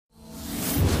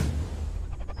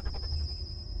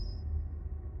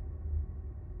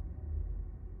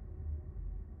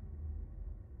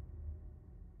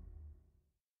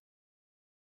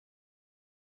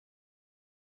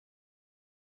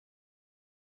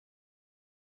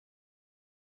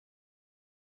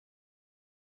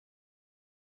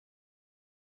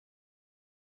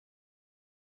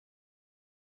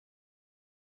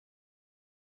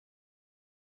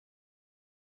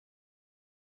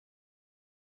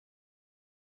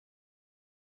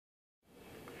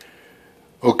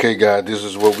Okay guys, this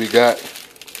is what we got.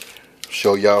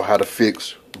 Show y'all how to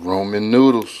fix Ramen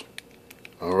noodles.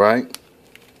 Alright?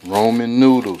 Ramen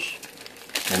noodles.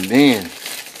 And then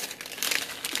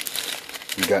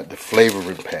we got the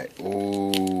flavoring pack.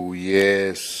 Oh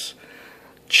yes.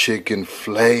 Chicken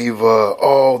flavor.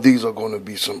 Oh, these are going to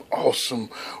be some awesome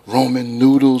Ramen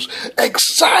noodles.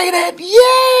 Excited!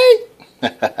 Yay!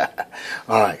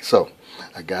 Alright, so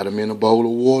I got them in a bowl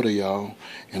of water, y'all.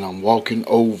 And I'm walking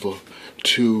over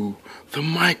to the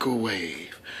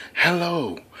microwave.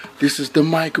 Hello, this is the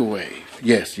microwave.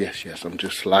 Yes. I'm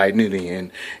just sliding it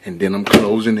in, and then I'm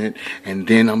closing it, and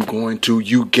then I'm going to,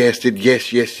 you guessed it,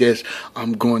 yes.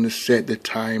 I'm going to set the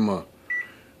timer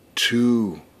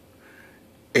to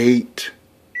 8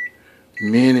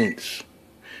 minutes.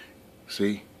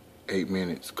 See? 8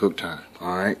 minutes cook time.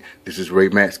 Alright, this is Ray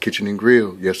Matt's Kitchen and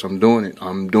Grill. Yes, I'm doing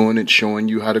it, showing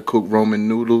you how to cook Ramen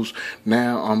noodles.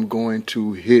 Now I'm going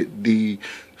to hit the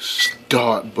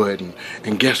start button,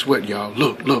 and guess what, y'all?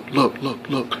 Look,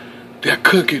 they're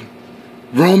cooking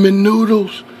Ramen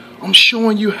noodles. I'm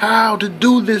showing you how to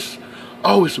do this.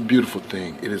 Oh, it's a beautiful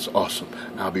thing. It is awesome.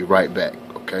 I'll be right back.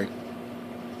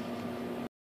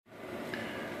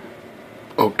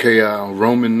 Okay, our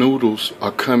Ramen noodles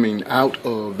are coming out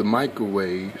of the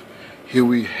microwave. Here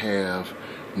we have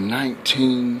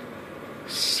 19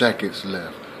 seconds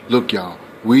left. Look, y'all,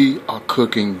 we are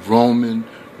cooking Ramen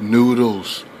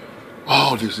noodles.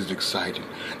 Oh, this is exciting.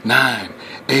 9,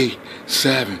 8,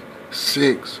 7,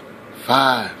 6,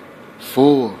 5,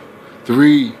 4,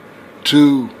 3,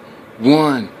 2,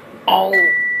 1. Oh,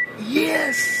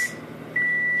 yes,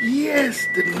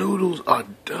 the noodles are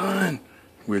done.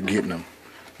 We're getting them.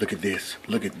 Look at this.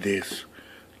 Look at this.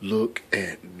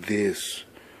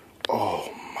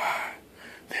 Oh my.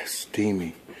 They're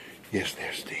steamy. Yes,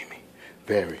 they're steamy.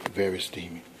 Very, very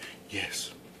steamy.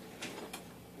 Yes.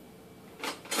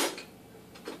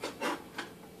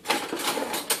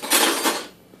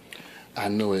 I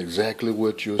know exactly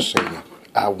what you're saying.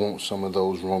 I want some of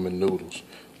those Ramen noodles.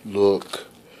 Look.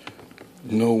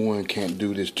 No one can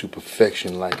do this to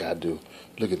perfection like I do.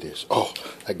 Look at this. Oh,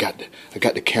 I got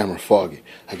the camera foggy.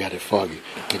 I got it foggy.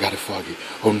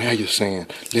 Oh, now you're saying,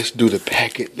 let's do the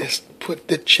packet. Let's put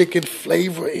the chicken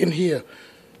flavor in here.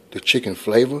 The chicken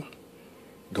flavor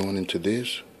going into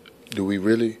this. Do we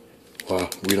really? Well,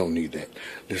 we don't need that.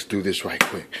 Let's do this right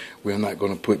quick. We're not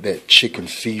going to put that chicken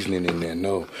seasoning in there.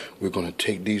 No, we're going to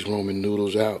take these Ramen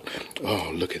noodles out.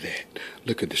 Oh, look at that.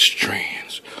 Look at the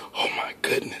strands. Oh, my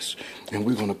goodness. And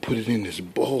we're going to put it in this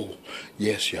bowl.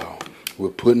 Yes, y'all. We're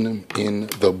putting them in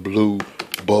the blue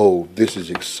bowl. This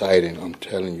is exciting. I'm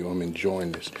telling you, I'm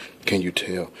enjoying this. Can you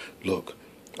tell? Look.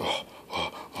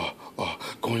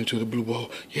 Going into the blue bowl.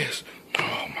 Yes.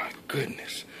 Oh, my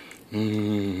goodness.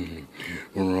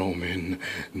 Ramen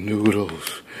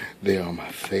noodles. They are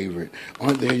my favorite.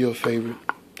 Aren't they your favorite?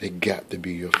 They got to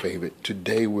be your favorite.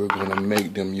 Today we're going to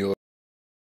make them your